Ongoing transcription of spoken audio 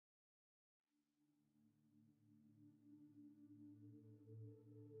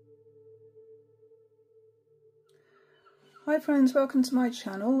Hi friends, welcome to my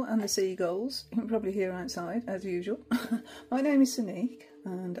channel and the seagulls. You can probably hear outside as usual. My name is Sonique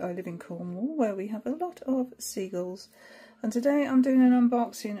and I live in Cornwall where we have a lot of seagulls. And today I'm doing an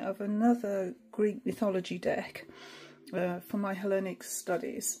unboxing of another Greek mythology deck for my Hellenic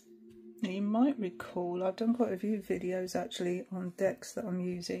studies. Now, you might recall I've done quite a few videos actually on decks that I'm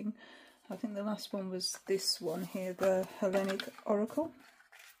using. I think the last one was this one here, the Hellenic Oracle,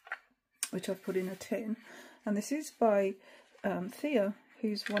 which I've put in a tin. And this is by Thea,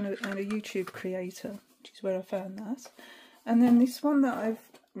 who's a YouTube creator, which is where I found that. And then this one that I've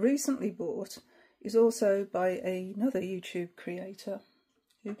recently bought is also by another YouTube creator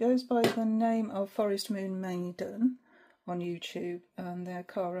who goes by the name of Forest Moon Maiden on YouTube, and they're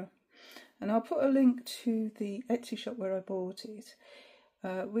Cara. And I'll put a link to the Etsy shop where I bought it,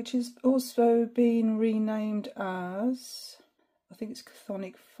 which is also been renamed as, I think it's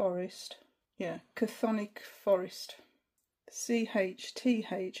Chthonic Forest. Yeah, Chthonic Forest.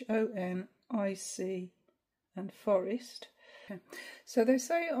 CHTHONIC and Forest. Okay. So they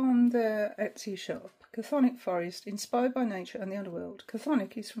say on the Etsy shop, Chthonic Forest, inspired by nature and the underworld.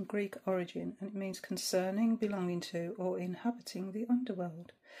 Chthonic is from Greek origin and it means concerning, belonging to, or inhabiting the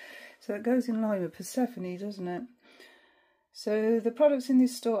underworld. So it goes in line with Persephone, doesn't it? So the products in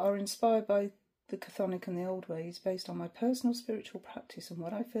this store are inspired by the Chthonic and the old ways, based on my personal spiritual practice and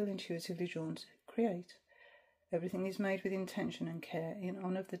what I feel intuitively drawn to create. Everything is made with intention and care in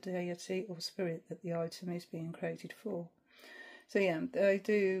honour of the deity or spirit that the item is being created for. So yeah, they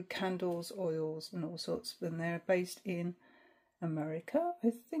do candles, oils and all sorts, and they're based in America. I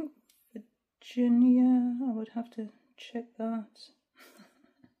think Virginia, I would have to check that.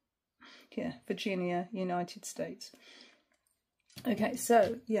 Yeah, Virginia, United States. Okay,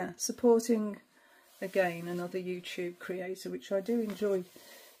 so yeah, supporting again another YouTube creator, which I do enjoy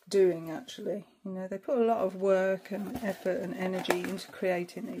doing actually. You know, they put a lot of work and effort and energy into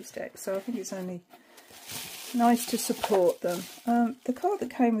creating these decks, so I think it's only nice to support them. The card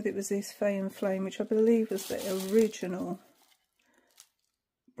that came with it was this Fey and Flame, which I believe was the original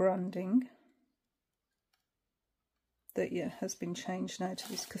branding that has been changed now to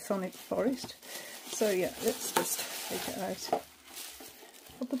this Chthonic Forest. So yeah, let's just take it out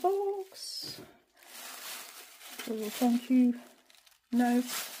of the box. A little thank you note.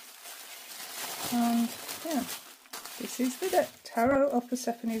 And yeah, this is the deck, Tarot of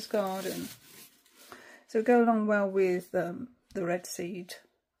Persephone's Garden. So it'll go along well with the Red Seed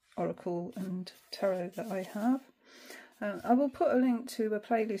Oracle and Tarot that I have. I will put a link to a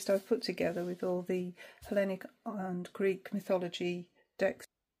playlist I've put together with all the Hellenic and Greek mythology decks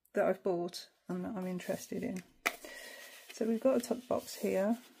that I've bought and that I'm interested in. So we've got a top box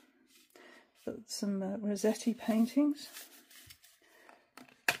here. Got some Rossetti paintings,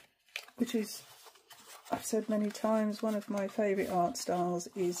 which is, I've said many times, one of my favourite art styles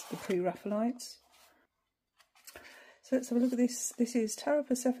is the pre-Raphaelites. So let's have a look at this. This is Tarot of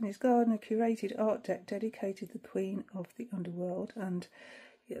Persephone's Garden, a curated art deck dedicated to the Queen of the Underworld, and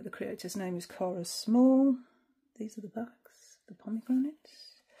yeah, the creator's name is Cara Small. These are the backs, the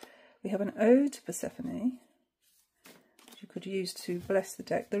pomegranates. We have an ode to Persephone, you could use to bless the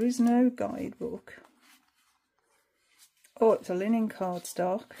deck. There is no guidebook. Oh, it's a linen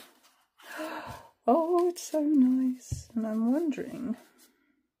cardstock. Oh, it's so nice. And I'm wondering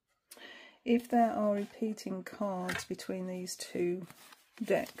if there are repeating cards between these two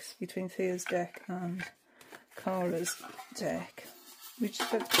decks, between Thea's deck and Cara's deck, which is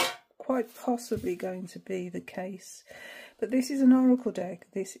quite possibly going to be the case. But this is an oracle deck.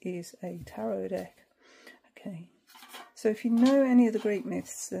 This is a tarot deck. Okay. So if you know any of the Greek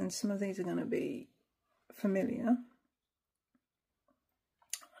myths, then some of these are going to be familiar.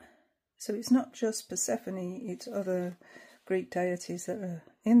 So it's not just Persephone, it's other Greek deities that are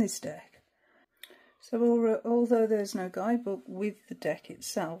in this deck. So although there's no guidebook with the deck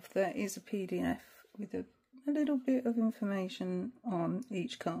itself, there is a PDF with a little bit of information on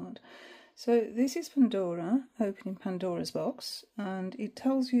each card. So this is Pandora, opening Pandora's box, and it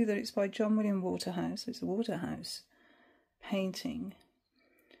tells you that it's by John William Waterhouse. It's a Waterhouse painting,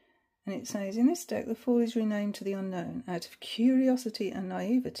 and it says, in this deck the Fool is renamed to the unknown. Out of curiosity and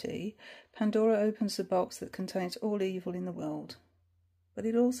naivety, Pandora opens the box that contains all evil in the world, but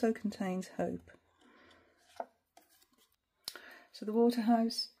it also contains hope. So the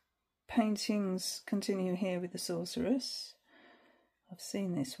Waterhouse paintings continue here with the Sorceress. I've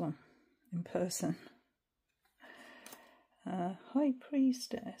seen this one in person. High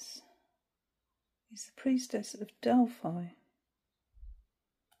Priestess is the priestess of Delphi,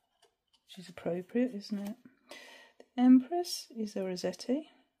 which is appropriate, isn't it? The Empress is a Rossetti,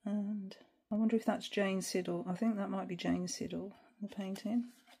 and I wonder if that's Jane Siddall. I think that might be Jane Siddall, the painting.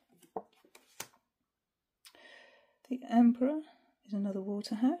 The Emperor is another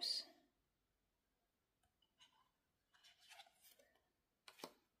Waterhouse.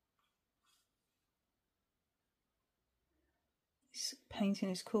 This painting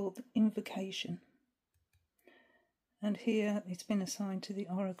is called Invocation. And here it's been assigned to the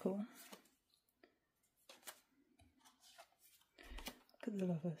Oracle. Look at the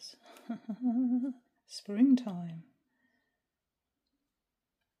lovers. Springtime.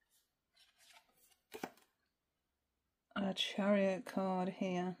 Our Chariot card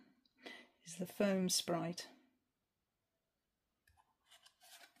here is the Foam Sprite.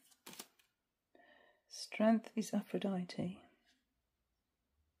 Strength is Aphrodite.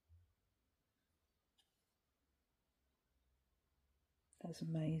 That's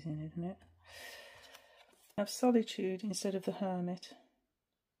amazing, isn't it? Have Solitude instead of the Hermit.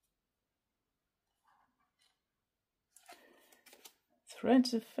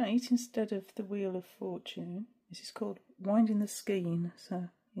 Threads of Fate instead of the Wheel of Fortune. This is called Winding the Skein. So,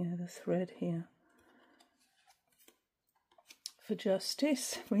 yeah, the thread here. For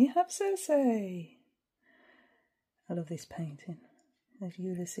Justice, we have Circe. I love this painting. There's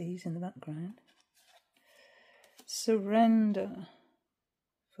Ulysses in the background. Surrender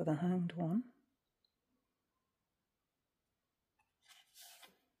for the Hanged One.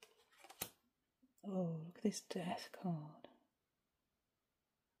 Oh, look at this Death card.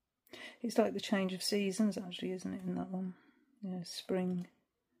 It's like the change of seasons, actually, isn't it, in that one? Yeah, spring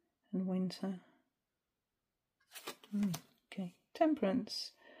and winter. Okay,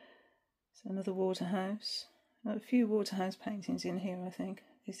 Temperance. It's another Waterhouse. A few Waterhouse paintings in here, I think.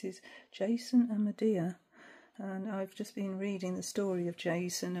 This is Jason and Medea. And I've just been reading the story of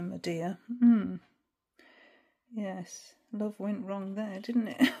Jason and Medea. Yes, love went wrong there, didn't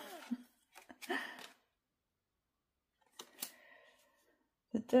it?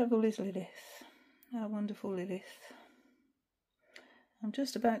 The Devil is Lilith, our wonderful Lilith. I'm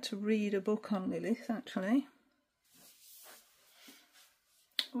just about to read a book on Lilith, actually,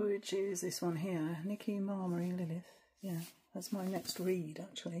 which is this one here, Nikki Marmory Lilith. Yeah, that's my next read,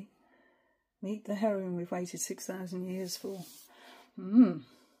 actually. Meet the heroine we've waited 6,000 years for.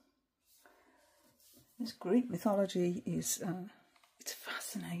 This Greek mythology is it's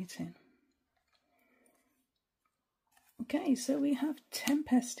fascinating. Okay, so we have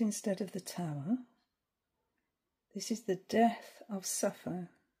Tempest instead of the Tower. This is the Death of Sappho.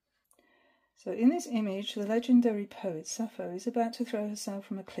 So in this image, the legendary poet Sappho is about to throw herself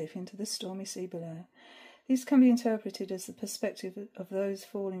from a cliff into the stormy sea below. This can be interpreted as the perspective of those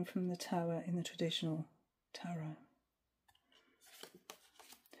falling from the tower in the traditional tarot.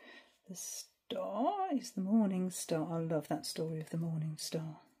 The star is the morning star. I love that story of the morning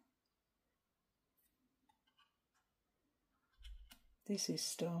star. This is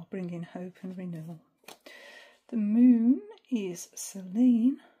Star, bringing hope and renewal. The moon is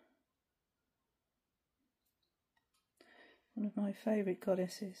Selene. One of my favourite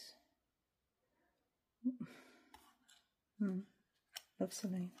goddesses. Love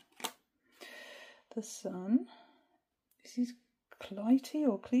Selene. The sun. This is Clytie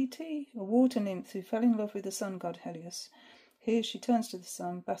or Clete, a water nymph who fell in love with the sun god Helios. Here she turns to the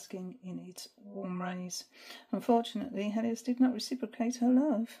sun, basking in its warm rays. Unfortunately, Helios did not reciprocate her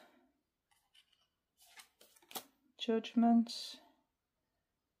love. Judgment.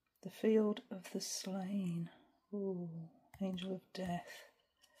 The field of the slain. Ooh, angel of death.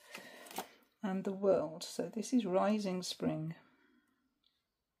 And the world. So this is Rising Spring.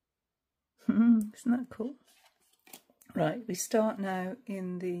 Isn't that cool? Right, we start now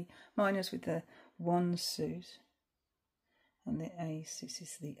in the minors with the one suit. And the ace, this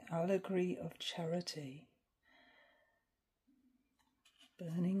is the allegory of charity.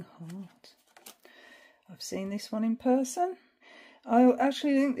 Burning Heart. I've seen this one in person. I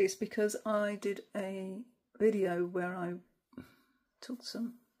actually think this because I did a video where I took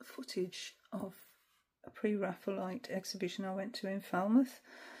some footage of a pre-Raphaelite exhibition I went to in Falmouth.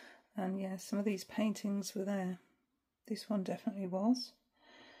 And yeah, some of these paintings were there. This one definitely was.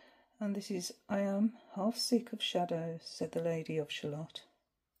 And this is, I am half sick of shadows, said the Lady of Shalott.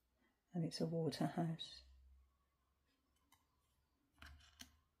 And it's a Waterhouse.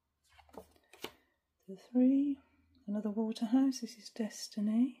 The 3, another Waterhouse, this is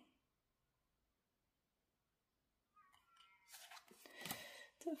Destiny.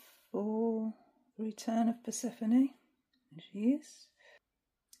 The 4, the Return of Persephone. There she is.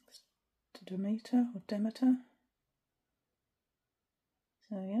 Demeter or Demeter.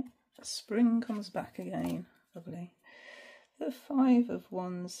 So yeah. Spring comes back again. Lovely. The Five of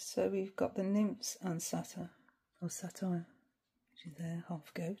Wands, so we've got the nymphs and satyr, or satire, which is their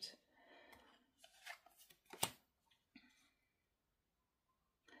half goat.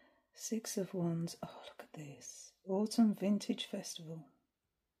 Six of Wands, oh look at this, Autumn Vintage Festival.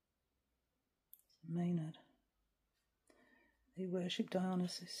 Maynard. They worship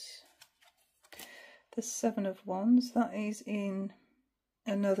Dionysus. The Seven of Wands, that is in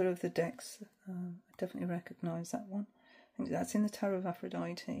another of the decks. I definitely recognise that one. I think that's in the Tarot of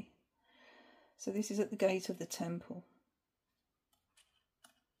Aphrodite. So this is at the gate of the temple.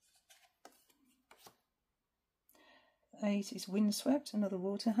 Eight is Windswept, another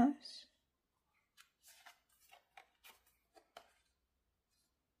water house.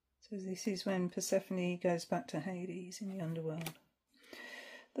 So this is when Persephone goes back to Hades in the underworld.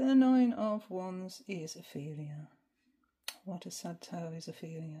 The Nine of Wands is Ophelia. What a sad tale is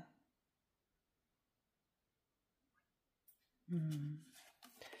Ophelia.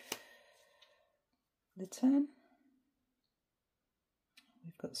 The 10.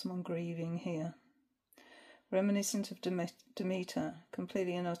 We've got someone grieving here. Reminiscent of Demeter,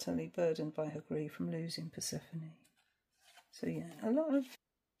 completely and utterly burdened by her grief from losing Persephone. So yeah, a lot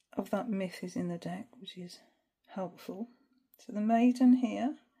of that myth is in the deck, which is helpful. So the maiden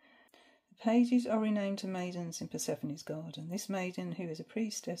here. The pages are renamed to maidens in Persephone's garden. This maiden, who is a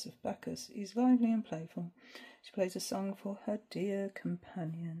priestess of Bacchus, is lively and playful. She plays a song for her dear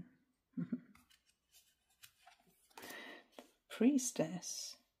companion.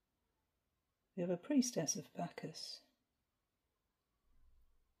 Priestess. We have a priestess of Bacchus.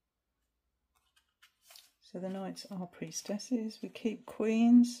 So the knights are priestesses. We keep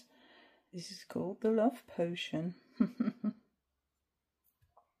queens. This is called the love potion. The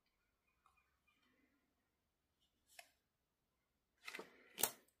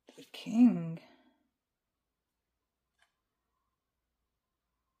king.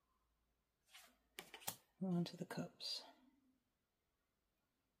 On to the cups.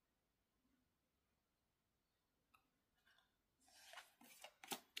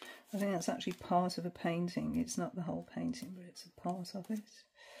 I think that's actually part of a painting. It's not the whole painting, but it's a part of it.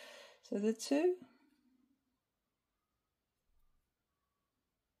 So the 2.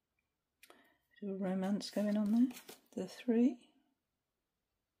 Bit of a romance going on there. The 3.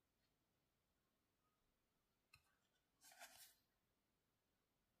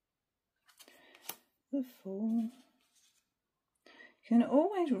 The 4. You can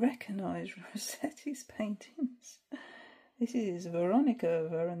always recognise Rossetti's paintings. This is Veronica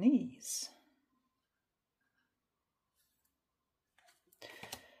Veronese.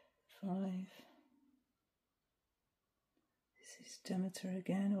 5. This is Demeter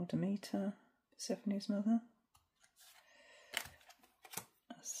again, or Demeter, Persephone's mother.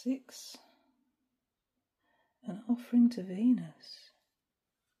 A 6. An offering to Venus.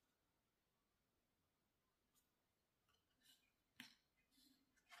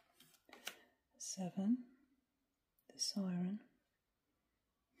 7. The siren.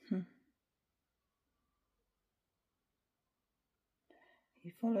 He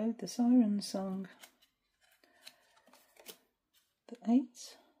followed the siren song. The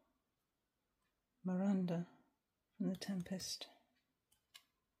 8. Miranda from The Tempest.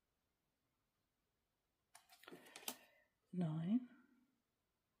 9.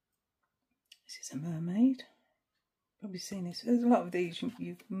 This is a mermaid. Probably seen this. There's a lot of these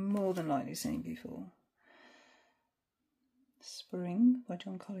you've more than likely seen before. Spring by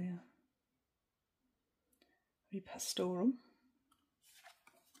John Collier. Very pastoral.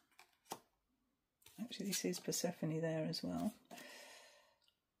 Actually, this is Persephone there as well.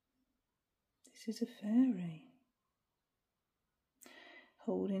 This is a fairy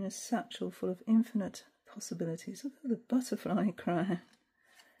holding a satchel full of infinite possibilities. Look at the butterfly crown.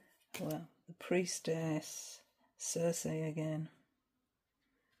 Well, the priestess, Circe again.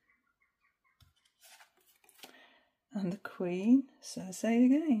 And the Queen, Circe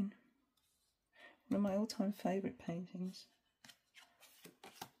again. One of my all-time favourite paintings.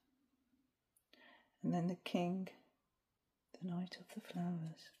 And then the King, the Knight of the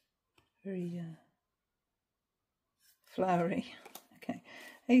Flowers. Very flowery. Okay.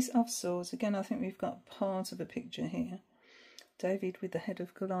 Ace of Swords. Again, I think we've got part of a picture here. David with the head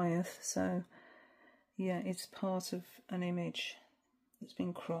of Goliath. So, yeah, it's part of an image that's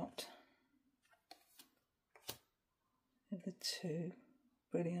been cropped. The 2,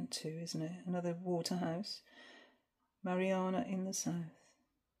 brilliant 2, isn't it? Another water house. Mariana in the south.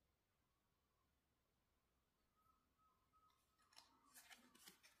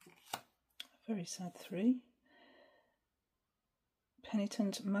 A very sad 3.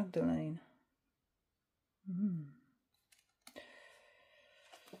 Penitent Magdalene.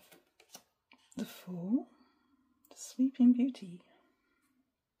 The 4, the Sleeping Beauty.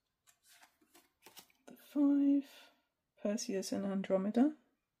 The 5, Perseus and Andromeda.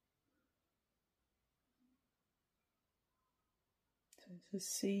 So it's a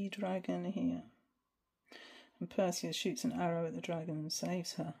sea dragon here. And Perseus shoots an arrow at the dragon and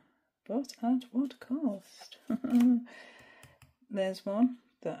saves her. But at what cost? There's one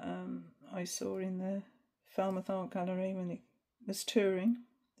that I saw in the Falmouth Art Gallery when it was touring,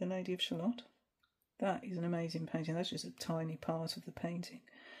 The Lady of Shalott. That is an amazing painting. That's just a tiny part of the painting.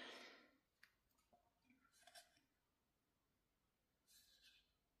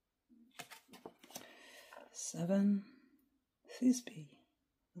 Seven, Thisbe,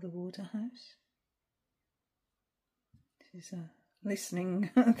 the Waterhouse. This is listening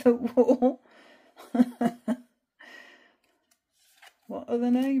at the wall. What are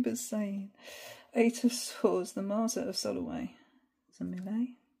the neighbours saying? 8 of Swords, the Martyr of Soloway. There's a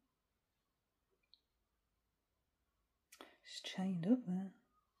melee. She's chained up there.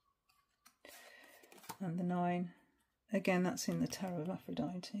 And the 9, again that's in the Tower of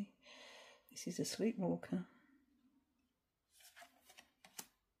Aphrodite. This is a Sleepwalker.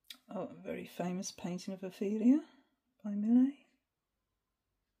 Oh, a very famous painting of Ophelia by Millet.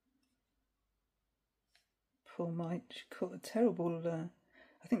 Poor Mike, she caught a terrible,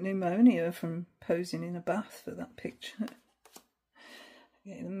 I think, pneumonia from posing in a bath for that picture.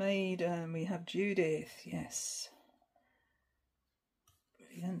 Okay, the maid, we have Judith, yes.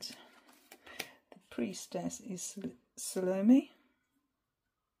 Brilliant. The priestess is Salome.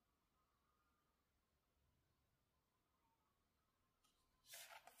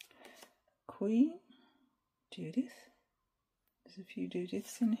 Queen, Judith. There's a few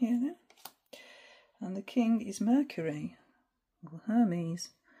Judiths in here then. And the king is Mercury, or Hermes.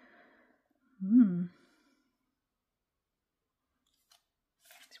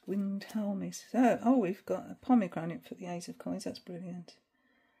 It's winged Hermes. So, oh, we've got a pomegranate for the Ace of Coins. That's brilliant.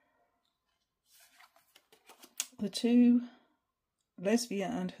 The 2, Lesbia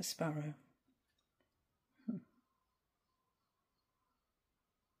and her sparrow.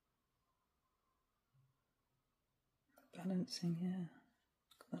 Balancing, yeah.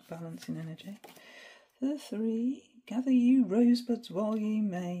 Got that balancing energy. The 3, gather you rosebuds while ye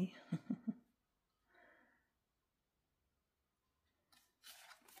may.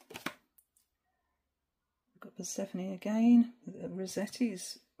 We've got Persephone again.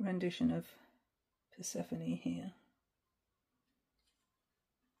 Rossetti's rendition of Persephone here.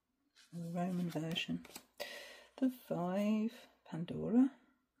 The Roman version. The 5, Pandora.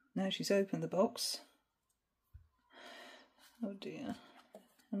 Now she's opened the box. Oh dear.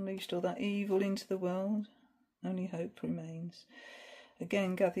 Unleashed all that evil into the world. Only hope remains.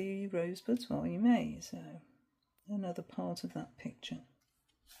 Again, gather you rosebuds while you may. So, another part of that picture.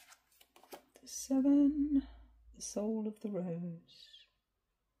 The 7, the soul of the rose.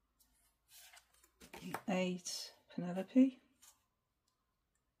 The 8, Penelope.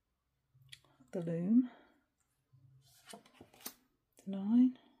 The loom. The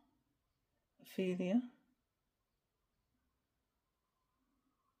 9, Ophelia.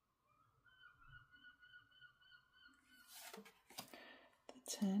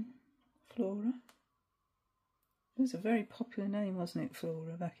 The 10, Flora. It was a very popular name, wasn't it,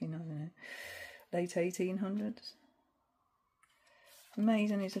 Flora, back in, I don't know, late 1800s. The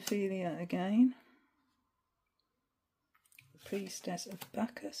maiden is Ophelia again. The priestess of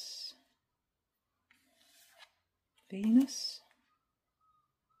Bacchus. Venus.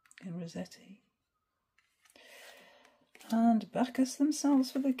 And Rossetti. And Bacchus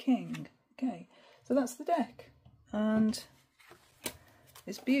themselves for the king. Okay, so that's the deck. And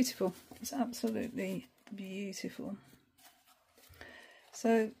it's beautiful. It's absolutely beautiful.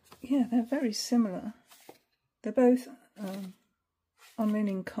 So, yeah, they're very similar. They're both on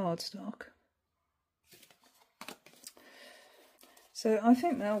linen cardstock. So I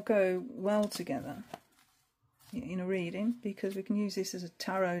think they'll go well together in a reading, because we can use this as a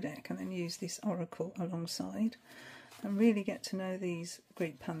tarot deck and then use this oracle alongside and really get to know these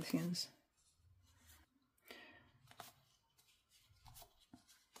Greek pantheons.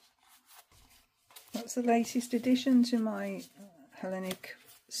 That's the latest addition to my Hellenic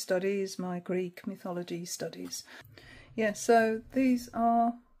studies, my Greek mythology studies. Yeah, so these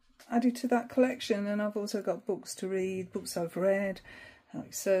are added to that collection, and I've also got books to read, books I've read,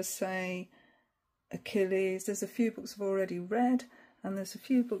 like Circe, Achilles. There's a few books I've already read, and there's a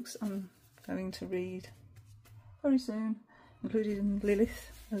few books I'm going to read very soon, including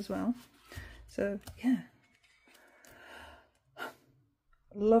Lilith as well. So, yeah.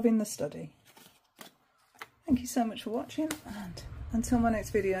 Loving the study. Thank you so much for watching, and until my next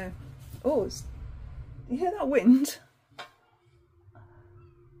video. Oh, it's You hear that wind?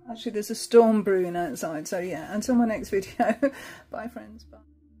 Actually, there's a storm brewing outside, so yeah, until my next video. Bye friends, bye.